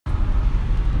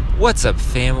What's up,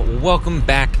 fam? Welcome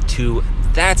back to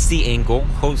That's the Angle,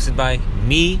 hosted by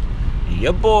me,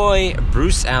 your boy,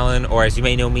 Bruce Allen, or as you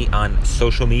may know me on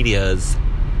social medias,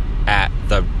 at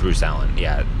the Bruce Allen.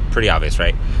 Yeah, pretty obvious,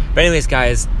 right? But anyways,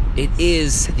 guys, it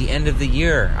is the end of the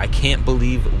year. I can't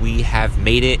believe we have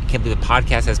made it. Can't believe the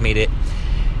podcast has made it.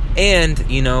 And,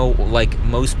 you know, like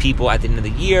most people at the end of the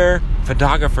year,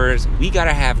 photographers, we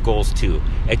gotta have goals too.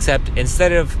 Except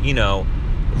instead of, you know,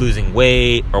 losing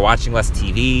weight or watching less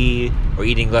TV or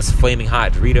eating less Flaming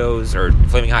Hot Doritos or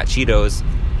Flaming Hot Cheetos,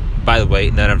 by the way,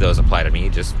 none of those apply to me,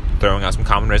 just throwing out some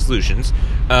common resolutions.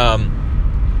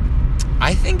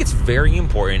 I think it's very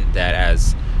important that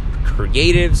as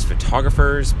creatives,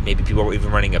 photographers, maybe people who are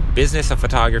even running a business of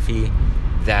photography,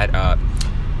 that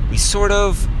we sort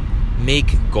of make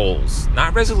goals,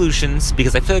 not resolutions,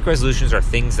 because I feel like resolutions are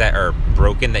things that are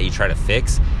broken that you try to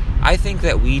fix. I think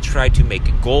that we try to make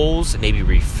goals, maybe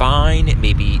refine,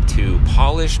 maybe to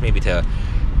polish, maybe to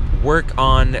work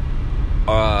on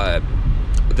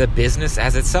the business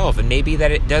as itself, and maybe that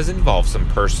it does involve some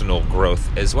personal growth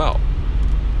as well.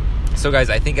 So guys,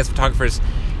 I think as photographers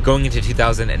going into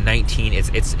 2019,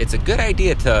 it's a good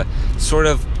idea to sort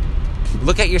of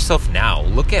look at yourself now.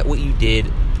 Look at what you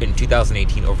did in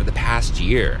 2018 over the past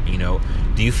year. You know,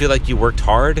 do you feel like you worked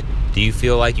hard? Do you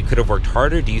feel like you could have worked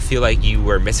harder? Do you feel like you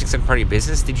were missing some part of your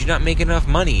business? Did you not make enough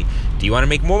money? Do you want to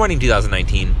make more money in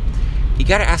 2019? You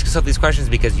got to ask yourself these questions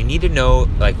because you need to know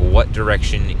like what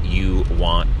direction you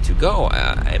want to go.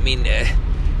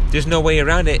 There's no way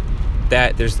around it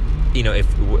that there's, you know,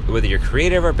 whether you're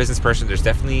creative or a business person, there's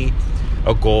definitely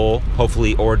a goal,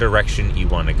 hopefully, or direction you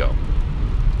want to go.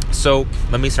 So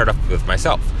let me start off with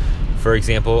myself. For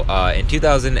example, in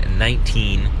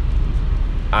 2019,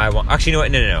 I'll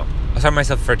start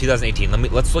myself for 2018.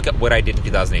 Let's look at what I did in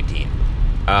 2018.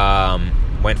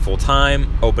 Went full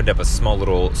time, opened up a small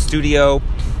little studio,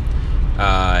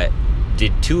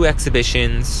 did 2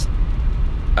 exhibitions.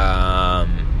 That's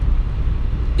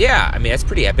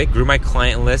pretty epic. Grew my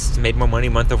client list, made more money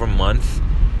month over month.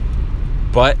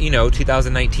 But,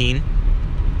 2019,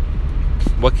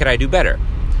 what could I do better?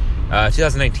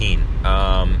 2019.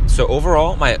 So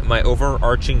overall, my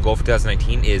overarching goal for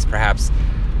 2019 is perhaps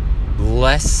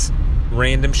less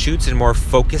random shoots and more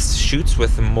focused shoots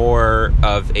with more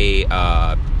of a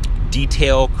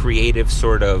detail, creative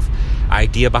sort of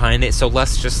idea behind it. So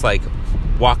less just like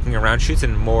walking around shoots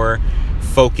and more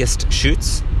focused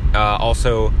shoots.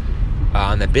 Also,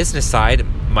 on the business side,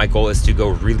 my goal is to go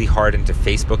really hard into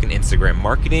Facebook and Instagram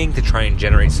marketing to try and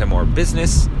generate some more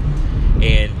business.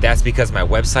 And that's because my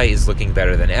website is looking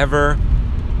better than ever.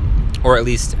 Or at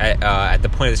least at the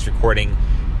point of this recording,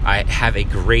 I have a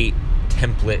great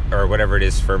template or whatever it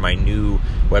is for my new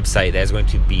website that is going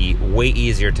to be way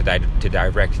easier to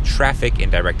direct traffic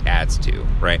and direct ads to,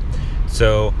 right?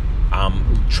 So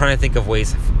I'm trying to think of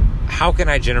ways, how can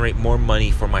I generate more money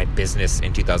for my business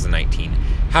in 2019?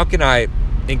 How can I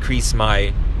increase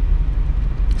my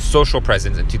social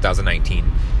presence in 2019?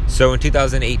 So in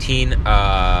 2018,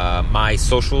 my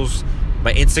socials,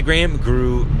 my Instagram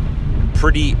grew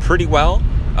pretty well.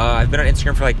 I've been on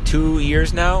Instagram for like 2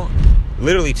 years now,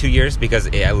 literally 2 years, because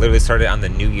I literally started on the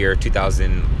new year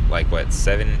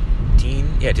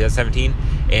 2017,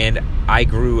 and I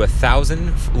grew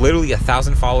 1,000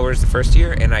 followers the first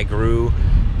year, and I grew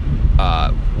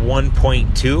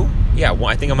 1.2.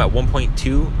 I think I'm at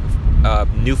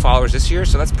 1.2 new followers this year,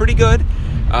 so that's pretty good.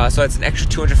 So that's an extra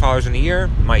 200 followers in a year.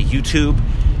 My YouTube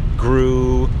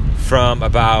grew from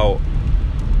about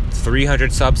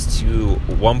 300 subs to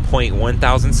 1.1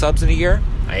 thousand subs in a year.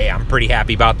 I'm pretty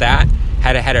happy about that.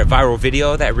 Had a viral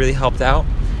video that really helped out.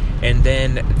 And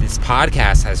then this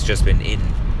podcast has just been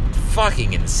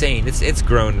fucking insane. It's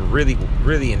grown really,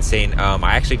 really insane.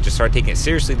 I actually just started taking it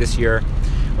seriously this year,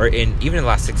 or even in the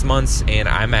last 6 months, and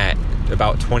I'm at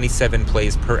about 27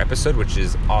 plays per episode, which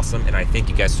is awesome, and I thank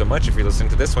you guys so much if you're listening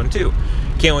to this one too.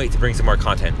 Can't wait to bring some more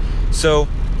content. So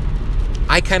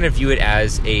I kind of view it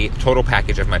as a total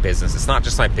package of my business. It's not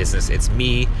just my business, it's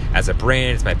me as a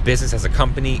brand, it's my business as a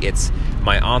company, it's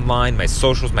my online, my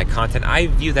socials, my content. I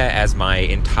view that as my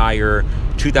entire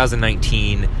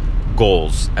 2019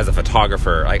 goals as a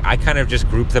photographer. Like, I kind of just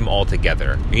group them all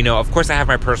together. Of course I have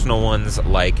my personal ones,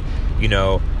 like,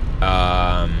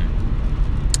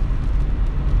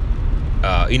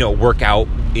 work out,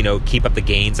 keep up the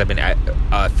gains. I've been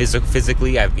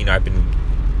physically, I've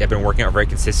been working out very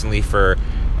consistently for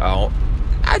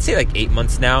I'd say like 8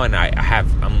 months now, and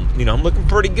I'm looking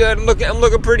pretty good. I'm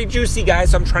looking pretty juicy, guys.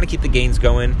 So I'm trying to keep the gains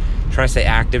going, trying to stay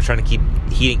active, trying to keep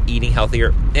eating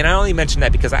healthier. And I only mention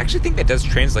that because I actually think that does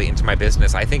translate into my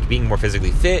business. I think being more physically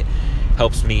fit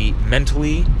helps me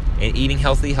mentally And eating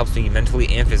healthy helps me mentally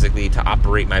and physically to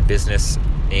operate my business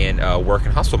and work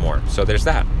and hustle more. So there's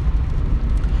that.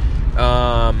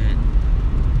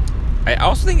 I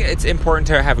also think it's important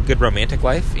to have a good romantic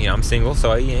life. I'm single,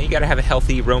 so you got to have a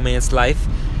healthy romance life.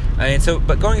 And so,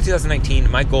 but going into 2019,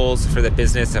 my goals for the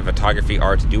business and photography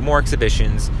are to do more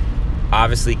exhibitions,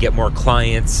 obviously get more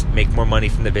clients, make more money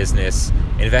from the business,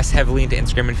 invest heavily into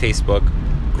Instagram and Facebook,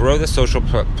 grow the social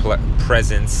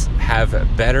presence, have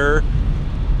better,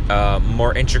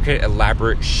 more intricate,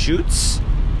 elaborate shoots.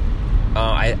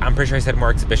 I'm pretty sure I said more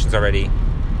exhibitions already.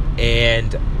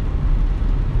 And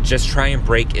just try and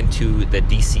break into the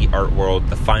DC art world,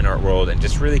 the fine art world, and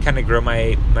just really kind of grow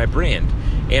my brand.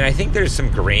 And I think there's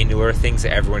some granular things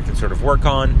that everyone can sort of work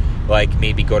on, like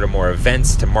maybe go to more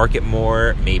events to market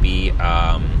more, maybe,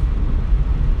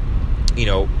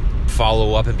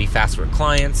 follow up and be faster with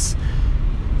clients,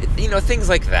 things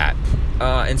like that.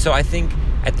 And so I think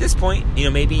at this point,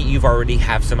 maybe you've already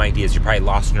have some ideas. You're probably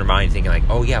lost in your mind thinking like,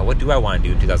 oh yeah, what do I want to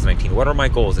do in 2019? What are my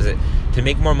goals? Is it to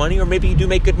make more money? Or maybe you do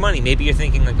make good money. Maybe you're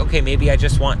thinking like, okay, maybe I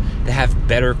just want to have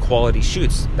better quality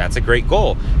shoots. That's a great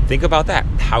goal. Think about that.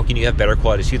 How can you have better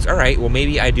quality shoots? All right, well,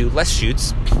 maybe I do less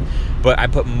shoots, but I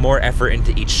put more effort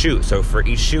into each shoot. So for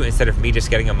each shoot, instead of me just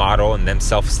getting a model and them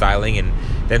self-styling and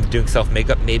them doing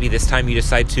self-makeup, maybe this time you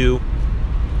decide to,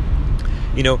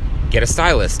 get a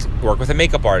stylist, work with a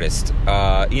makeup artist.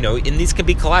 And these can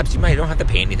be collabs. You don't have to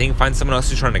pay anything. Find someone else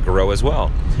who's trying to grow as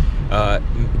well.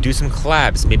 Do some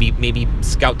collabs. Maybe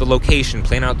scout the location,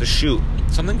 plan out the shoot.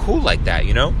 Something cool like that,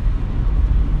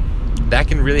 That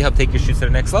can really help take your shoots to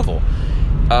the next level.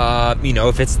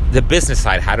 If it's the business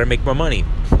side, how to make more money.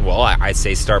 Well, I'd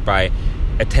say start by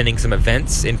attending some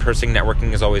events. In-person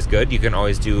networking is always good. You can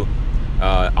always do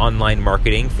online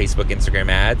marketing, Facebook, Instagram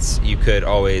ads. You could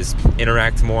always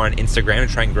interact more on Instagram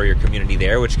and try and grow your community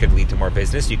there, which could lead to more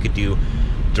business. You could do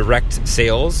direct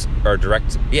sales,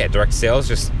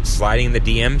 just sliding in the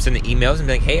DMs and the emails and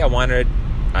be like, hey, I want to,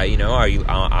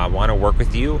 I want to work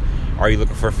with you. Are you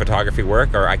looking for photography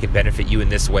work, or I could benefit you in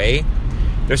this way?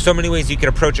 There's so many ways you could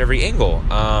approach every angle.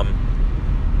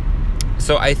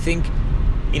 So I think,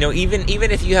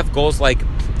 even if you have goals like,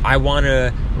 I want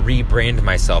to rebrand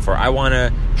myself, or I want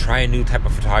to try a new type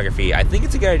of photography, I think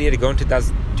it's a good idea to go into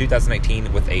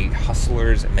 2019 with a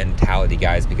hustler's mentality,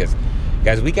 guys, because,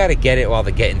 guys, we got to get it while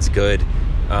the getting's good.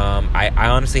 I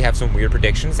honestly have some weird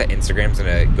predictions that Instagram's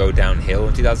going to go downhill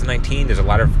in 2019. There's a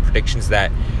lot of predictions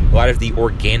that a lot of the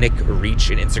organic reach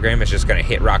in Instagram is just going to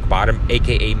hit rock bottom,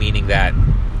 aka meaning that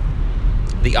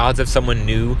the odds of someone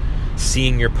new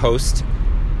seeing your post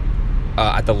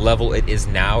at the level it is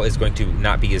now is going to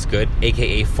not be as good,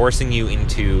 aka forcing you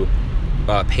into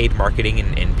paid marketing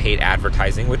and paid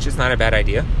advertising, which is not a bad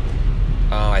idea.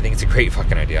 I think it's a great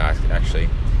fucking idea, actually.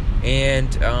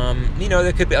 And,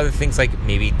 there could be other things like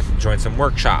maybe join some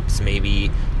workshops, maybe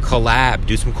collab,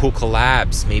 do some cool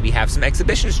collabs, maybe have some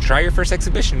exhibitions, try your first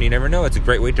exhibition. You never know. It's a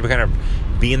great way to kind of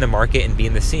be in the market and be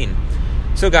in the scene.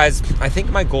 So, guys, I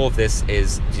think my goal of this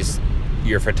is just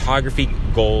your photography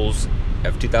goals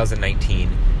of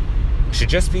 2019 should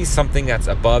just be something that's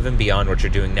above and beyond what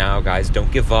you're doing now, guys.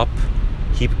 Don't give up.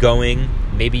 Keep going.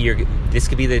 Maybe this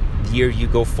could be the year you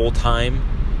go full time.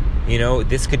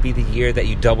 This could be the year that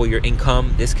you double your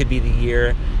income. This could be the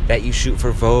year that you shoot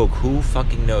for Vogue. Who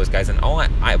fucking knows, guys? And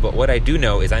but what I do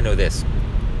know is I know this,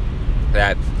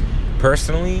 that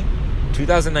personally,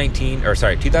 2018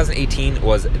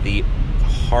 was the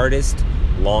hardest,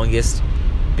 longest,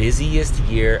 busiest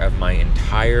year of my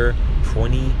entire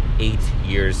 28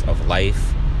 years of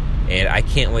life, and I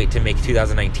can't wait to make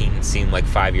 2019 seem like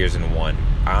 5 years in one.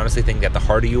 I honestly think that the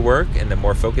harder you work and the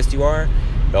more focused you are,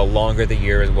 the longer the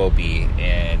years will be,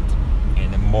 and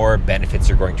the more benefits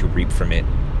you're going to reap from it.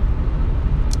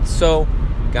 So,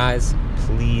 guys,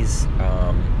 please,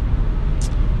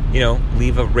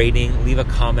 leave a rating, leave a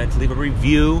comment, leave a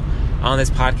review on this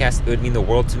podcast. It would mean the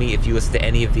world to me if you listen to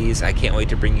any of these. I can't wait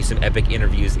to bring you some epic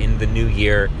interviews in the new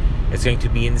year. It's going to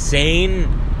be insane,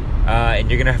 and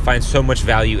you're going to find so much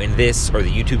value in this, or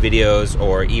the YouTube videos,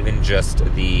 or even just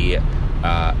the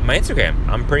my Instagram.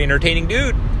 I'm a pretty entertaining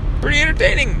dude. Pretty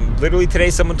entertaining. Literally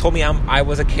today someone told me I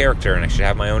was a character and I should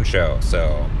have my own show.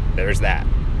 So there's that.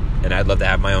 And I'd love to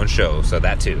have my own show. So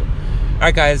that too.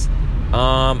 Alright, guys.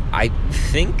 I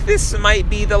think this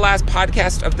might be the last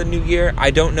podcast of the new year.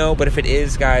 I don't know, but if it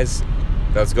is, guys,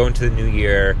 let's go into the new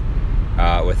year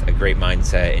with a great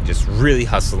mindset and just really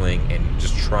hustling and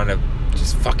just trying to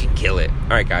just fucking kill it.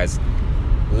 Alright, guys.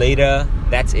 Later.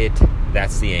 That's it.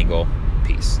 That's the angle.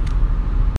 Peace.